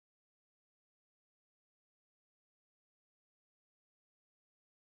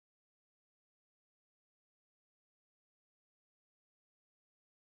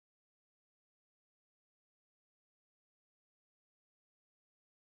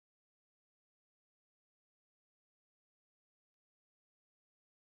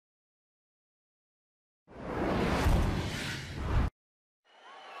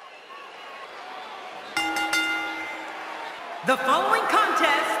The following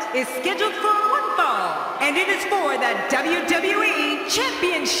contest is scheduled for one fall, and it is for the WWE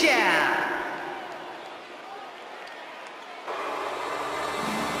Championship.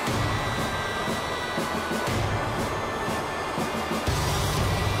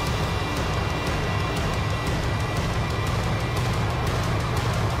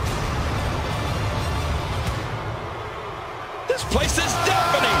 This place is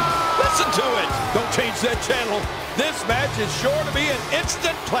deafening. Listen to it. Don't change that channel. This match is sure to be an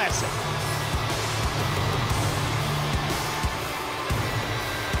instant classic.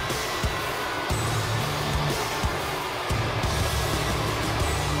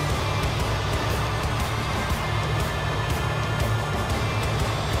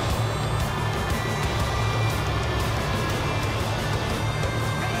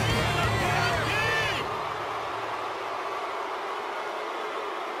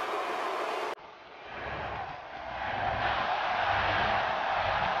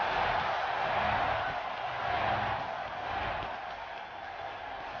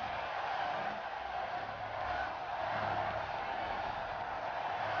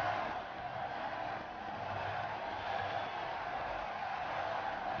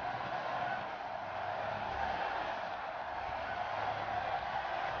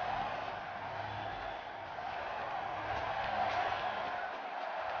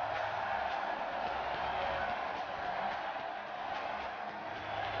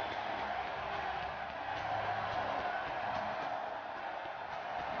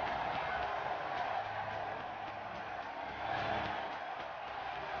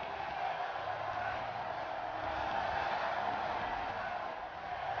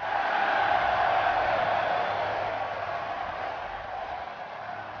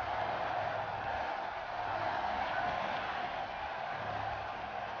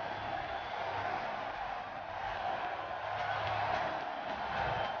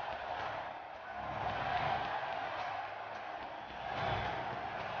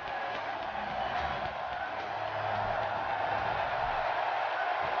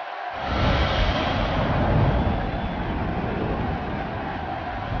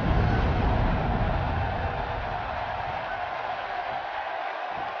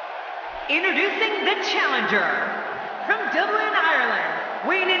 Introducing the challenger from Dublin,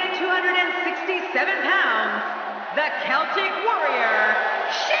 Ireland, weighing in at 267 pounds, the Celtic Warrior,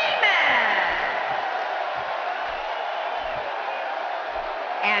 Sheamus!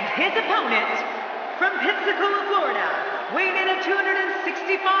 And his opponent from Pensacola, Florida, weighing in at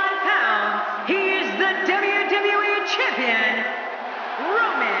 265 pounds, he is the WWE Champion,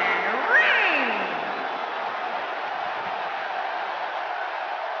 Roman Reigns!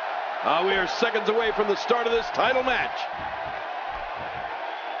 We are seconds away from the start of this title match.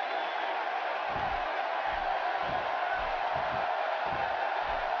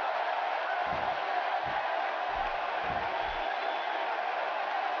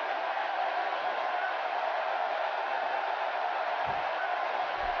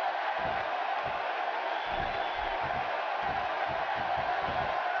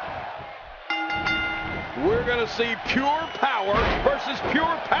 We're going to see pure power versus pure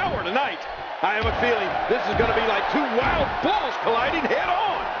power tonight. I have a feeling this is going to be like two wild bulls colliding head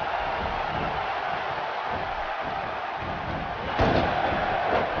on.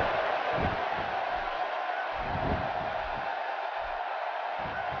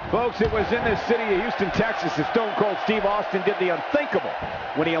 Folks, it was in this city of Houston, Texas that Stone Cold Steve Austin did the unthinkable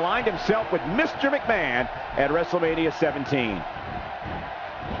when he aligned himself with Mr. McMahon at WrestleMania 17.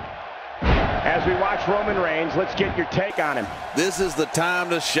 As we watch Roman Reigns, let's get your take on him. This is the time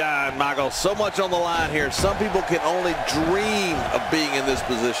to shine, Michael. So much on the line here. Some people can only dream of being in this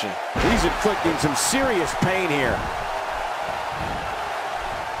position. He's inflicting some serious pain here.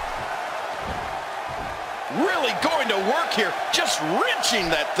 Really going to work here. Just wrenching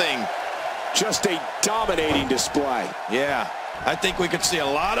that thing. Just a dominating display. Yeah, I think we could see a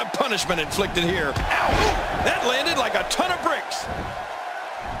lot of punishment inflicted here. Ow! That landed like a ton of bricks.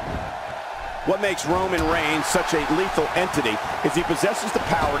 What makes Roman Reigns such a lethal entity is he possesses the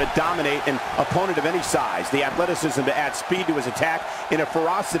power to dominate an opponent of any size, the athleticism to add speed to his attack, and a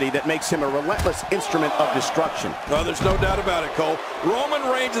ferocity that makes him a relentless instrument of destruction. Well, there's no doubt about it, Cole. Roman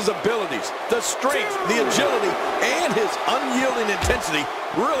Reigns' abilities, the strength, the agility, and his unyielding intensity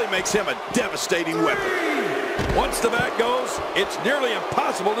really makes him a devastating weapon. Once the bat goes, it's nearly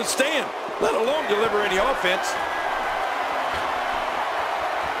impossible to stand, let alone deliver any offense.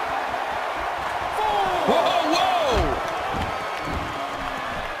 Whoa, whoa!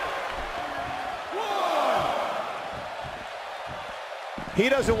 He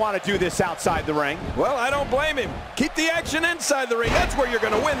doesn't want to do this outside the ring. Well, I don't blame him. Keep the action inside the ring. That's where you're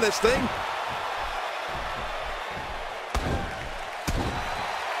going to win this thing.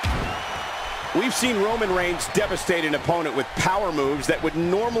 We've seen Roman Reigns devastate an opponent with power moves that would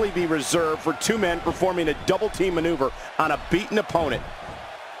normally be reserved for two men performing a double team maneuver on a beaten opponent.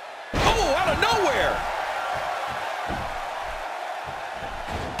 Oh, out of nowhere!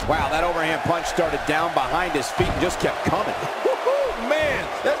 Wow, that overhand punch started down behind his feet and just kept coming. Woohoo, man,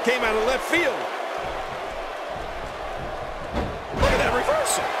 that came out of left field. Look at that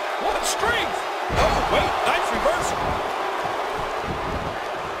reversal. What strength. Oh, wait, nice reversal.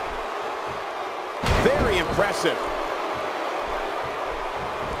 Very impressive.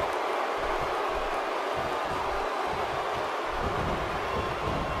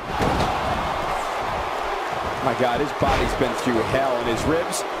 My God, his body's been through hell, and his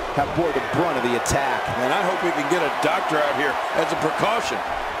ribs have bore the brunt of the attack. And I hope we can get a doctor out here as a precaution.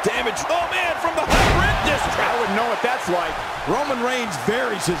 Damage, oh man, from the high-rib district. I wouldn't know what that's like. Roman Reigns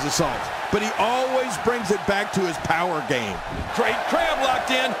varies his assaults, but he always brings it back to his power game. Great crab locked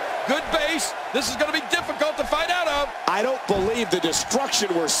in. Good base. This is going to be difficult to fight out of. I don't believe the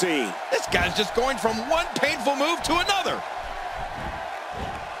destruction we're seeing. This guy's just going from one painful move to another.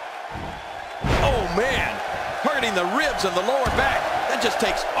 Oh, man. Targeting the ribs and the lower back. That just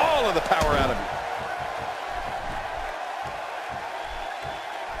takes all of the power out of you.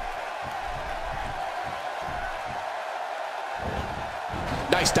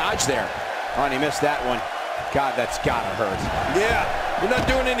 Nice dodge there. Oh, and he missed that one. God, that's gotta hurt. Yeah, you're not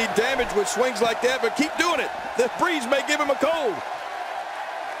doing any damage with swings like that, but keep doing it. The breeze may give him a cold.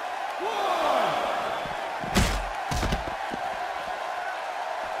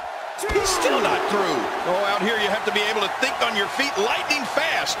 He's still not through. Oh, out here you have to be able to think on your feet lightning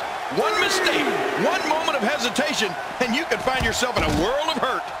fast. One mistake, one moment of hesitation, and you can find yourself in a world of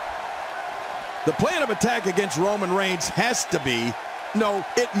hurt. The plan of attack against Roman Reigns has to be, no,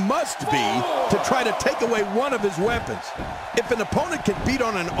 it must be, to try to take away one of his weapons. If an opponent can beat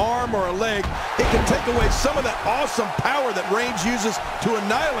on an arm or a leg, it can take away some of that awesome power that Reigns uses to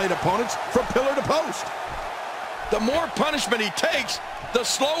annihilate opponents from pillar to post. The more punishment he takes, the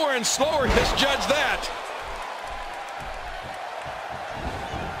slower and slower he misjudge that.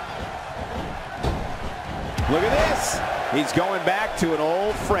 Look at this. He's going back to an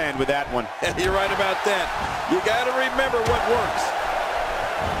old friend with that one. You're right about that. You got to remember what works.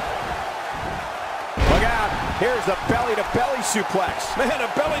 Look out. Here's a belly-to-belly suplex. Man, a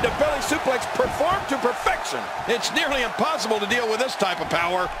belly-to-belly suplex performed to perfection. It's nearly impossible to deal with this type of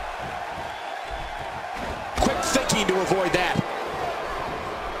power. Quick thinking to avoid that.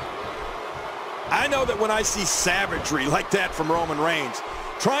 I know that when I see savagery like that from Roman Reigns,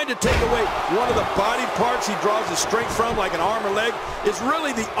 trying to take away one of the body parts he draws his strength from, like an arm or leg, is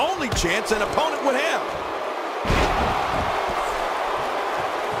really the only chance an opponent would have.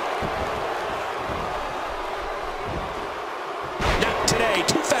 Not today,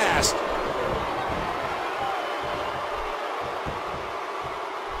 too fast.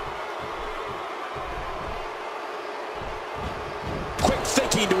 Quick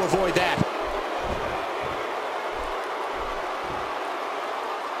thinking to avoid that.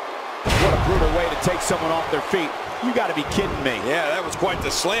 What a brutal way to take someone off their feet. You got to be kidding me. Yeah, that was quite the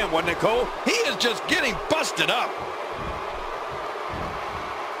slam, wasn't it, Cole? He is just getting busted up.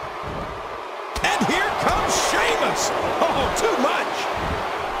 And here comes Sheamus. Oh, too much.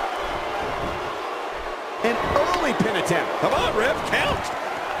 An early pin attempt. Come on, Rev, count.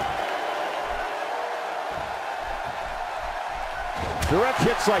 Direct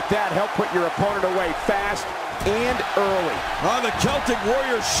hits like that help put your opponent away fast and early. The Celtic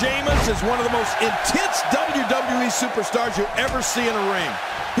Warrior Sheamus is one of the most intense WWE superstars you'll ever see in a ring.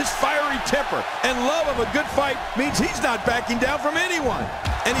 His fiery temper and love of a good fight means he's not backing down from anyone.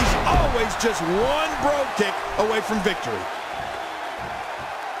 And he's always just one bro kick away from victory.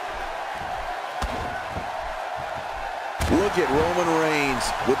 Look at Roman Reigns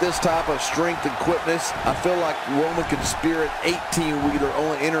with this type of strength and quickness. I feel like Roman could spear an 18-wheeler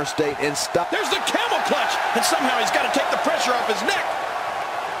on the interstate and stop. There's the camel clutch, and somehow he's got to take the pressure off his neck.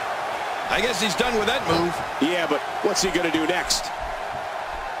 I guess he's done with that move. Yeah, but what's he going to do next?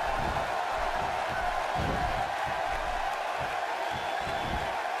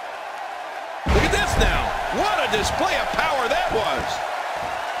 Look at this now. What a display of power that was.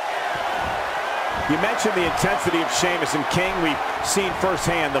 You mentioned the intensity of Sheamus, and King, we've seen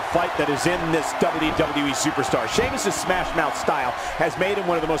firsthand the fight that is in this WWE Superstar. Sheamus' smash mouth style has made him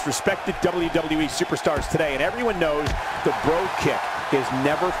one of the most respected WWE Superstars today, and everyone knows the bro kick is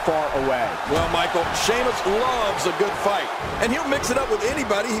never far away. Well, Michael, Sheamus loves a good fight, and he'll mix it up with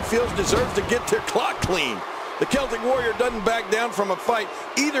anybody he feels deserves to get their clock clean. The Celtic Warrior doesn't back down from a fight,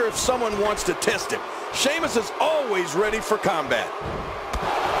 either if someone wants to test him. Sheamus is always ready for combat.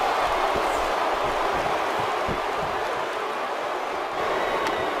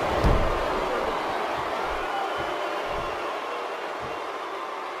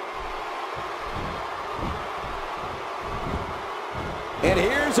 And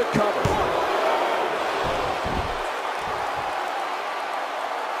here's a cover.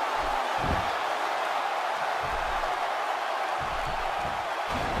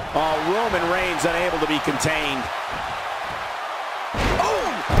 Oh, Roman Reigns unable to be contained. Oh!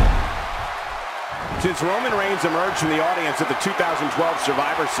 Since Roman Reigns emerged from the audience at the 2012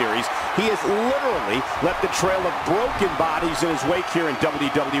 Survivor Series, he has literally left a trail of broken bodies in his wake here in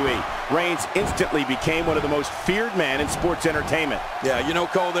WWE. Reigns instantly became one of the most feared men in sports entertainment. Yeah, you know,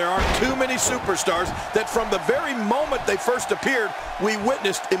 Cole, there aren't too many superstars that from the very moment they first appeared, we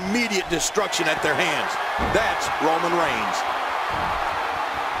witnessed immediate destruction at their hands. That's Roman Reigns.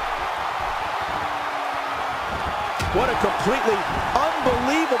 What a completely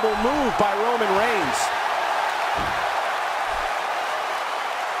unbelievable move by Roman Reigns.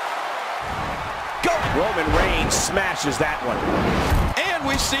 Go! Roman Reigns smashes that one. And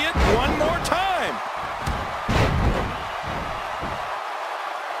we see it one more time.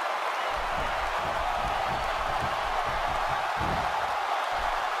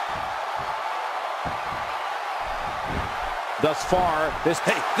 Thus far, this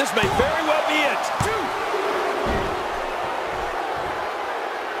may very well be it.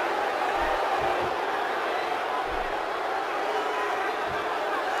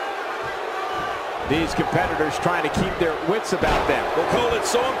 These competitors trying to keep their wits about them. Well, Cole,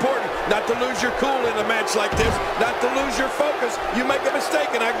 it's so important not to lose your cool in a match like this, not to lose your focus. You make a mistake,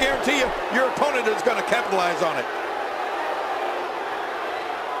 and I guarantee you, your opponent is going to capitalize on it.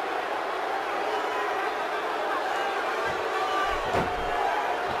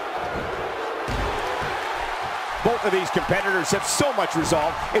 Both of these competitors have so much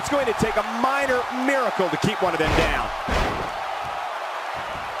resolve, it's going to take a minor miracle to keep one of them down.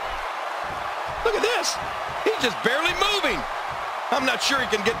 Look at this. He's just barely moving. I'm not sure he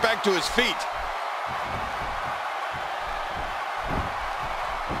can get back to his feet.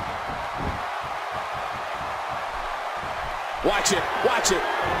 Watch it, watch it.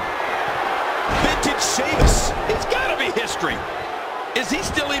 Vintage Sheamus. It's got to be history. Is he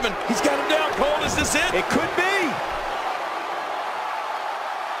still even? He's got him down, Cole. Is this it? It could be.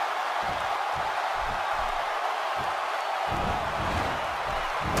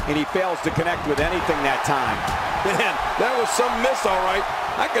 And he fails to connect with anything that time. Man, that was some miss, all right.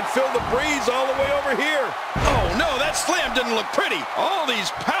 I can feel the breeze all the way over here. Oh, no, that slam didn't look pretty. All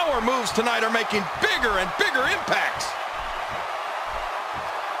these power moves tonight are making bigger and bigger impacts.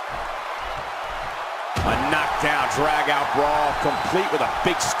 A knockdown, drag-out brawl, complete with a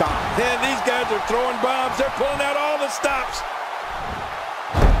big stomp. And these guys are throwing bombs. They're pulling out all the stops.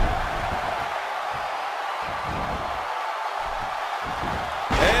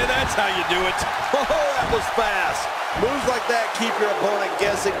 And that's how you do it. Oh, that was fast. Moves like that keep your opponent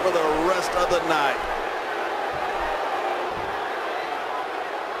guessing for the rest of the night.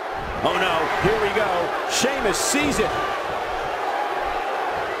 Oh, no. Here we go. Sheamus sees it.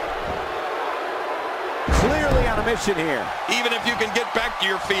 Clearly on a mission here. Even if you can get back to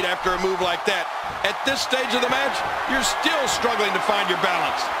your feet after a move like that, at this stage of the match, you're still struggling to find your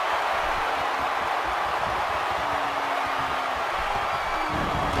balance.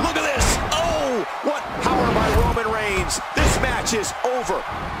 Look at this. Oh, what power by Roman Reigns. This match is over.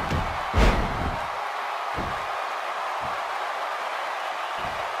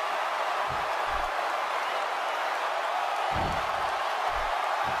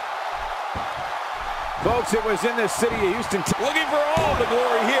 Folks, it was in the city of Houston. Looking for all the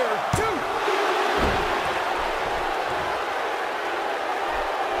glory here.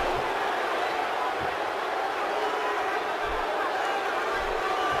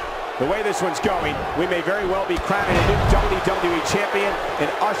 The way this one's going, we may very well be crowning a new WWE champion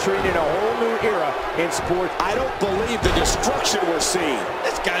and ushering in a whole new era in sports. I don't believe the destruction we're seeing.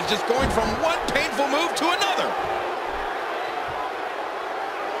 This guy's just going from one painful move to another.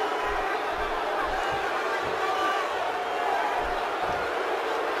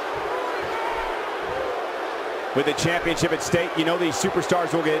 With the championship at stake, you know these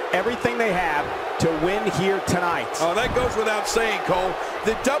superstars will get everything they have to win here tonight. Oh, that goes without saying, Cole.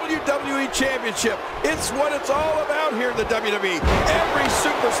 The WWE Championship, it's what it's all about here in the WWE. Every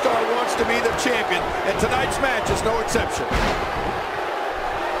superstar wants to be the champion, and tonight's match is no exception.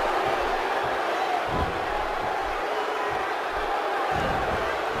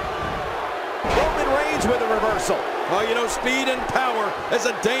 reversal. Well, you know, speed and power is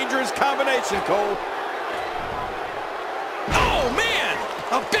a dangerous combination, Cole. Oh, man!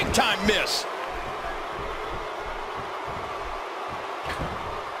 A big-time miss.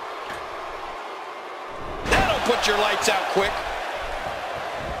 That'll put your lights out quick.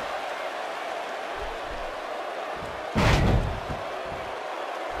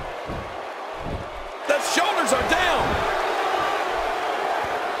 The shoulders are down.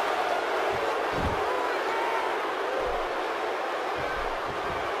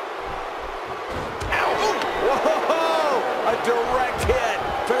 A direct hit.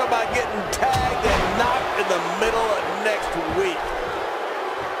 Talk about getting tagged and knocked in the middle of next week.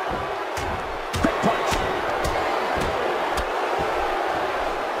 Quick punch.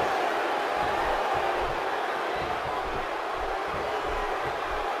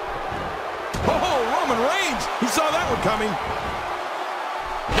 Oh, Roman Reigns. He saw that one coming.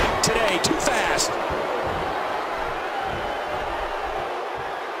 Today, too fast.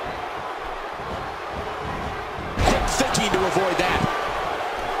 Thinking to avoid that.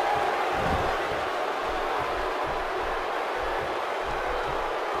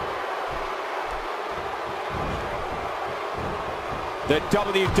 The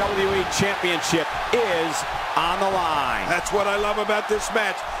WWE Championship is on the line. That's what I love about this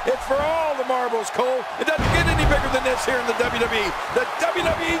match. It's for all the marbles, Cole. It doesn't get any bigger than this here in the WWE. The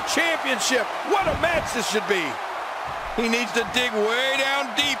WWE Championship. What a match this should be. He needs to dig way down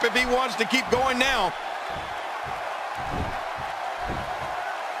deep if he wants to keep going now.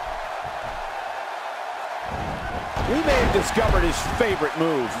 We may have discovered his favorite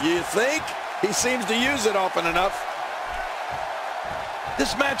move. You think? He seems to use it often enough.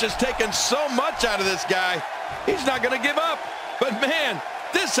 This match has taken so much out of this guy. He's not going to give up. But man,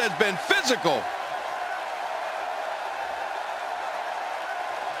 this has been physical.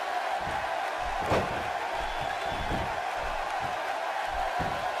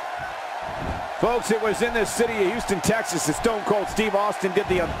 Folks, it was in the city of Houston, Texas that Stone Cold Steve Austin did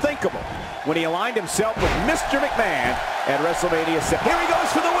the unthinkable when he aligned himself with Mr. McMahon at WrestleMania 7. Here he goes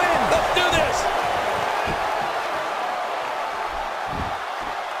for the win. Let's do this.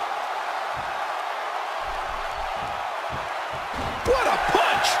 What a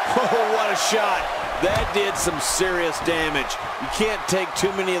punch. Oh, what a shot. That did some serious damage. You can't take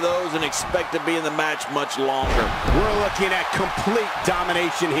too many of those and expect to be in the match much longer. We're looking at complete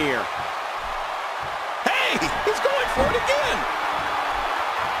domination here. Hey, he's going for it again.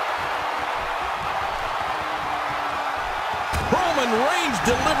 Roman Reigns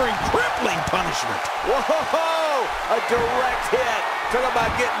delivering crippling punishment. Whoa, a direct hit. Talk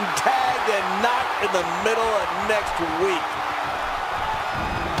about getting tagged and knocked in the middle of next week.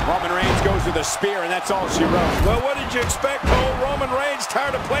 Roman Reigns goes with a spear, and that's all she wrote. Well, what did you expect, Cole? Roman Reigns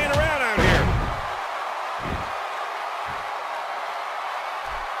tired of playing around out here.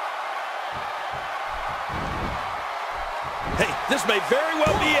 Hey, this may very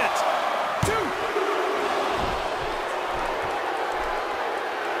well be it.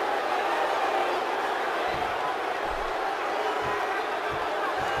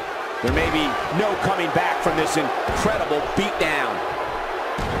 There may be no coming back from this incredible beatdown.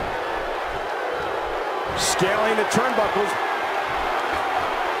 Scaling the turnbuckles.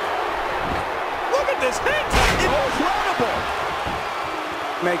 Look at this hit. Incredible.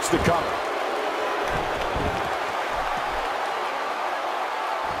 Makes the cover.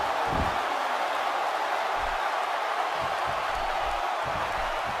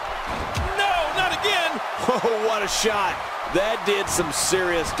 No, not again. Oh, what a shot. That did some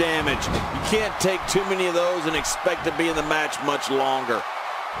serious damage. You can't take too many of those and expect to be in the match much longer.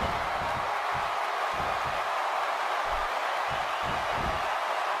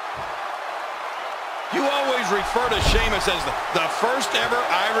 You always refer to Sheamus as the first ever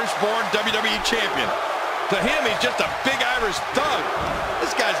Irish-born WWE champion. To him, he's just a big Irish thug.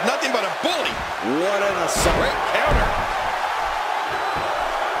 This guy's nothing but a bully. What an assault. Great counter.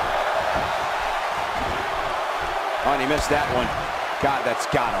 Oh, and he missed that one. God, that's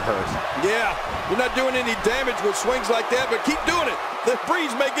gotta hurt. Yeah, you're not doing any damage with swings like that, but keep doing it. The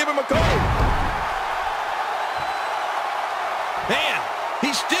breeze may give him a cold. Man,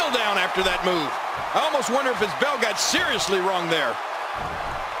 he's still down after that move. I almost wonder if his bell got seriously wrong there.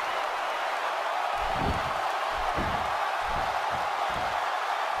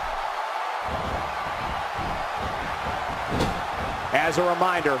 As a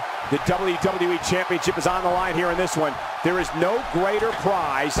reminder, the WWE Championship is on the line here in this one. There is no greater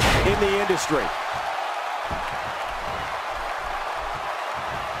prize in the industry.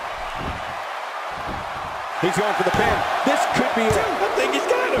 He's going for the pin. This could be it. I think he's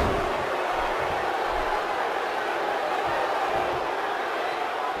got him.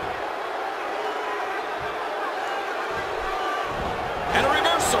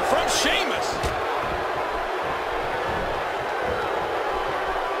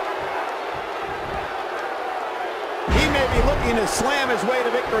 to slam his way to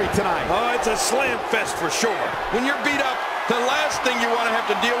victory tonight. Oh, it's a slam fest for sure. When you're beat up, the last thing you want to have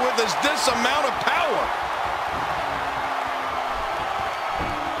to deal with is this amount of power.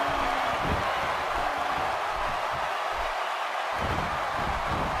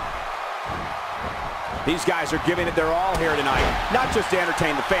 These guys are giving it their all here tonight, not just to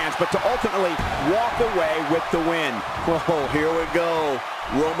entertain the fans, but to ultimately walk away with the win. Whoa, here we go.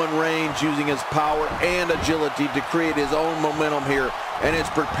 Roman Reigns using his power and agility to create his own momentum here, and it's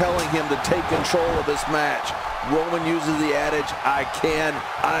propelling him to take control of this match. Roman uses the adage, I can,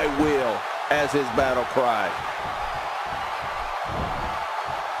 I will, as his battle cry.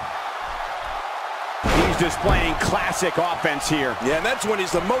 He's displaying classic offense here. Yeah, and that's when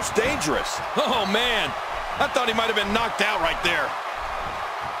he's the most dangerous. Oh, man. I thought he might have been knocked out right there.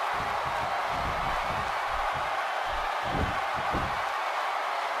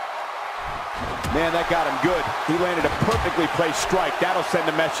 Man, that got him good. He landed a perfectly placed strike. That'll send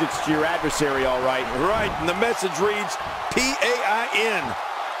a message to your adversary, all right. Right, and the message reads, P-A-I-N.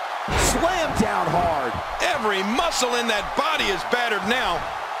 Slam down hard. Every muscle in that body is battered now.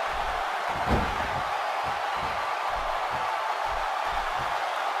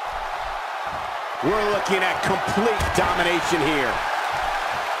 We're looking at complete domination here.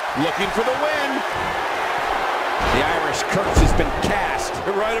 Looking for the win. The Irish curse has been cast.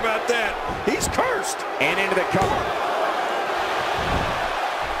 You're right about that. He's cursed. And into the cover.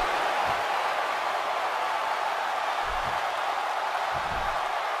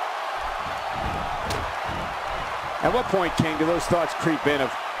 At what point, King, do those thoughts creep in of,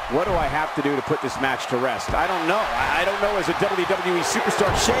 what do I have to do to put this match to rest? I don't know. I don't know as a WWE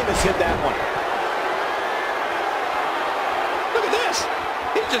Superstar. Sheamus hit that one. Look at this.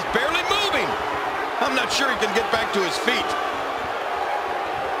 He's just barely moving. I'm not sure he can get back to his feet.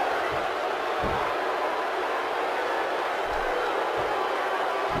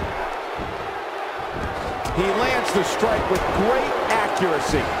 He lands the strike with great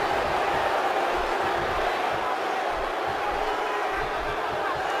accuracy.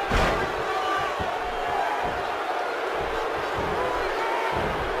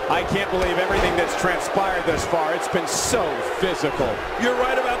 I can't believe everything that's transpired thus far. It's been so physical. You're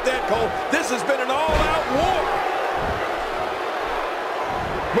right about that, Cole. This has been an all-out war.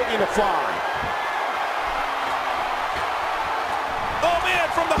 Looking to fly. Oh, man,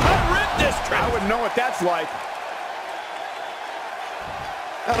 from the high rib district. I wouldn't know what that's like.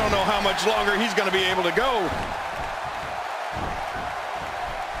 I don't know how much longer he's going to be able to go.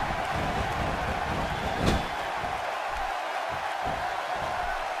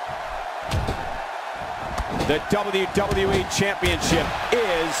 The WWE Championship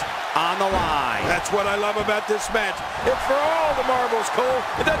is on the line. That's what I love about this match. It's for all the marbles, Cole.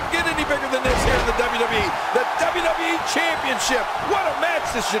 It doesn't get any bigger than this here in the WWE. The WWE Championship. What a match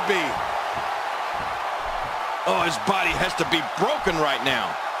this should be. Oh, his body has to be broken right now.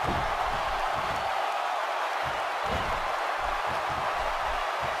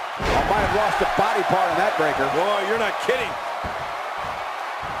 I might have lost a body part in that breaker. Boy, you're not kidding.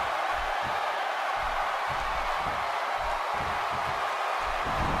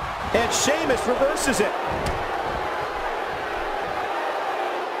 And Sheamus reverses it.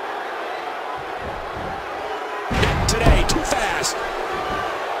 Today, too fast.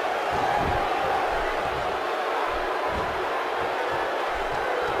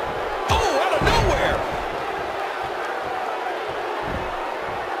 Oh, out of nowhere.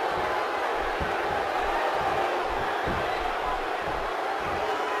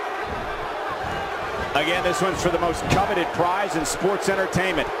 Again, this one's for the most coveted prize in sports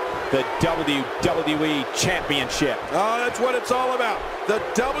entertainment. The WWE Championship. Oh, that's what it's all about. The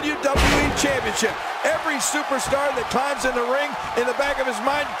WWE Championship. Every superstar that climbs in the ring, in the back of his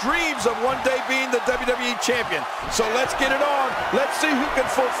mind, dreams of one day being the WWE Champion. So let's get it on. Let's see who can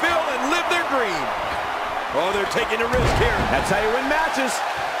fulfill and live their dream. Oh, they're taking a risk here. That's how you win matches.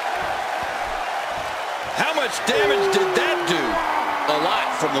 How much damage did that do? A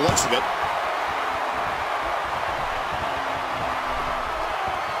lot from the looks of it.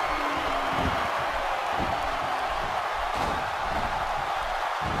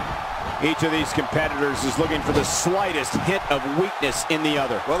 Each of these competitors is looking for the slightest hint of weakness in the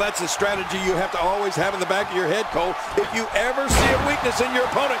other. Well, that's a strategy you have to always have in the back of your head, Cole. If you ever see a weakness in your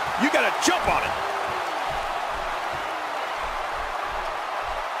opponent, you got to jump on it.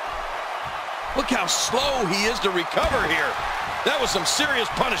 Look how slow he is to recover here. That was some serious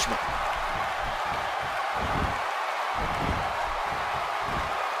punishment.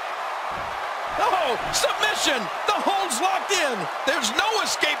 Oh, submission! The hold's locked in. There's no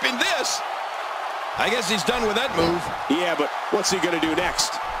escaping this. I guess he's done with that move. Yeah, but what's he going to do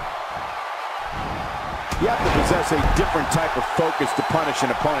next? You have to possess a different type of focus to punish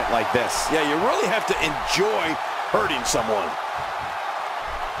an opponent like this. Yeah, you really have to enjoy hurting someone.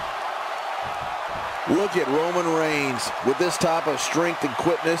 Look at Roman Reigns. With this type of strength and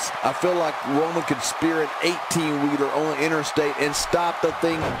quickness, I feel like Roman could spear an 18-wheeler on the interstate and stop the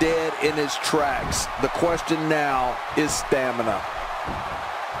thing dead in its tracks. The question now is stamina.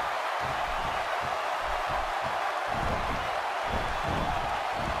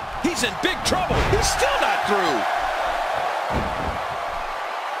 He's in big trouble. He's still not through.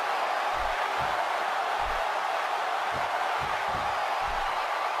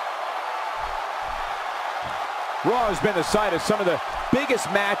 Raw has been the site of some of the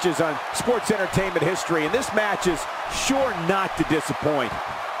biggest matches on sports entertainment history, and this match is sure not to disappoint.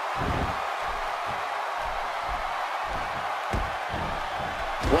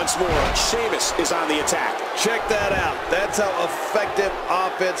 Once more, Sheamus is on the attack. Check that out. That's how effective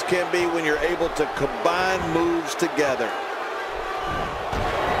offense can be when you're able to combine moves together.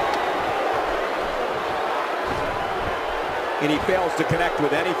 And he fails to connect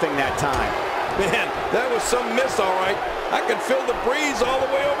with anything that time. Man, that was some miss, all right. I can feel the breeze all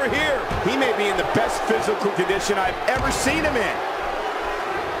the way over here. He may be in the best physical condition I've ever seen him in.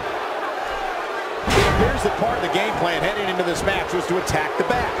 It appears that part of the game plan heading into this match was to attack the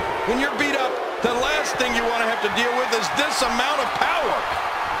back. When you're beat up, the last thing you want to have to deal with is this amount of power.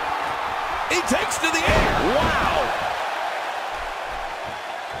 He takes to the air. Wow!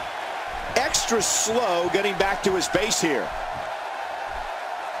 Extra slow getting back to his base here.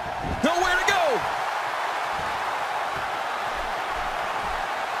 Nowhere to go.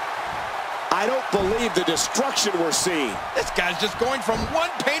 I don't believe the destruction we're seeing. This guy's just going from one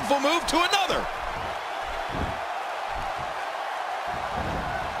painful move to another.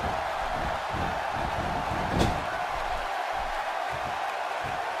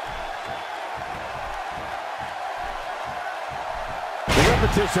 The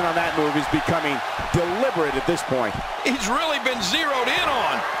repetition on that move is becoming deliberate at this point. He's really been zeroed in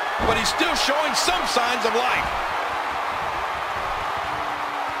on, but he's still showing some signs of life.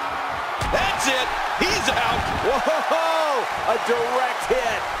 That's it. He's out. Whoa! A direct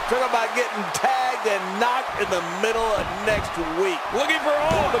hit. Talk about getting tagged and knocked in the middle of next week. Looking for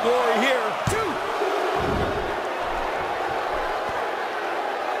all the glory here.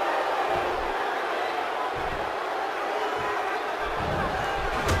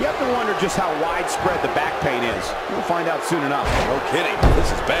 You have to wonder just how widespread the back pain is. We'll find out soon enough. No kidding.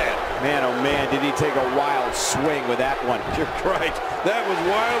 This is bad. Man, oh man, did he take a wild swing with that one. You're right. That was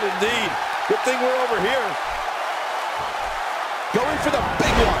wild indeed. Good thing we're over here. Going for the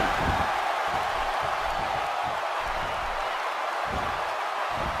big one.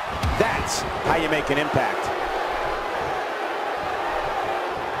 That's how you make an impact.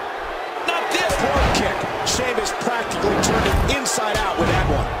 Not this front kick. Sheamus practically turned it inside out with that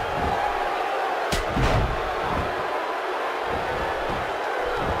one.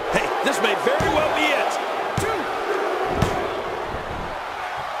 Hey, this may very well be it.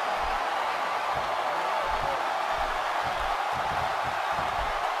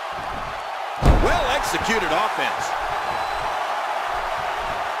 Well executed offense.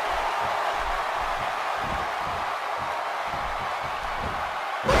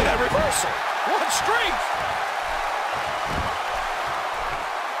 Look at that reversal. What strength.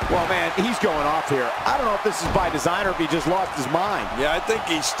 Well, man, he's going off here. I don't know if this is by design or if he just lost his mind. Yeah, I think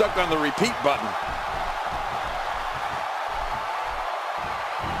he's stuck on the repeat button.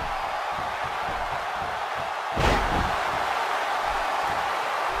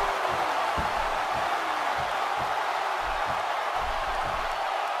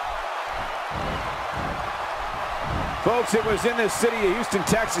 Folks, it was in the city of Houston,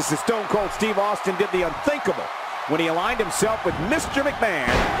 Texas that Stone Cold Steve Austin did the unthinkable when he aligned himself with Mr. McMahon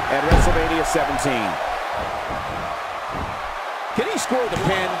at WrestleMania 17. Can he score the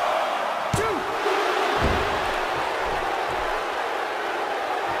pin?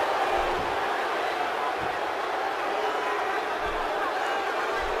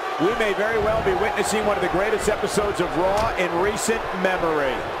 We may very well be witnessing one of the greatest episodes of Raw in recent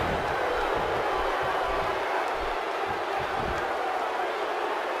memory.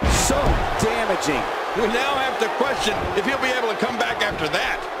 So damaging. We now have to question if he'll be able to come back after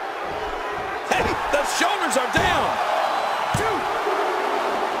that. Hey, the shoulders are down.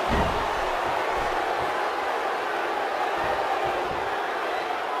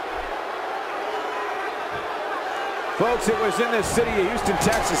 Folks, it was in the city of Houston,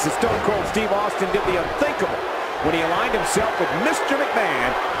 Texas that Stone Cold Steve Austin did the unthinkable when he aligned himself with Mr. McMahon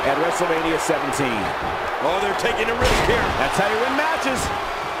at WrestleMania 17. Oh, they're taking a risk here. That's how you win matches.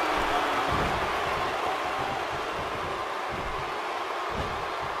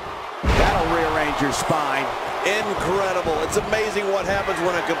 That'll rearrange your spine. Incredible. It's amazing what happens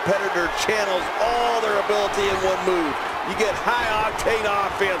when a competitor channels all their ability in one move. You get high-octane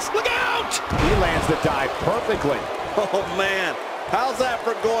offense. Look out! He lands the dive perfectly. Oh, man. How's that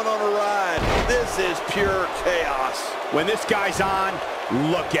for going on a ride? This is pure chaos. When this guy's on,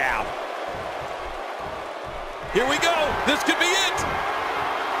 look out. Here we go. This could be it.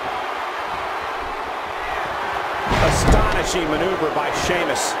 Astonishing maneuver by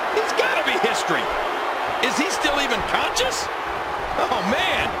Sheamus. He's got to be history. Is he still even conscious? Oh,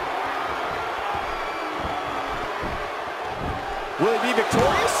 man. Will he be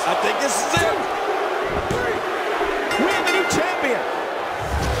victorious? I think this is it. We have the new champion.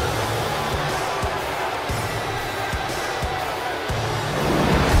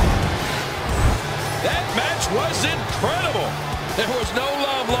 That match was incredible. There was no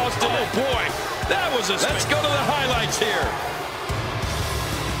love lost in it. Oh, boy. That was a... Let's go to the highlights here.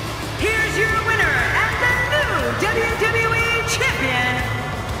 Here's your winner and the new WWE Champion,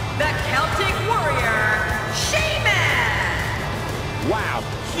 the Celtic Warrior, Sheamus! Wow,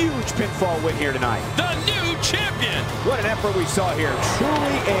 huge pinfall win here tonight. The new champion. What an effort we saw here.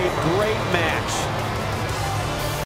 Truly a great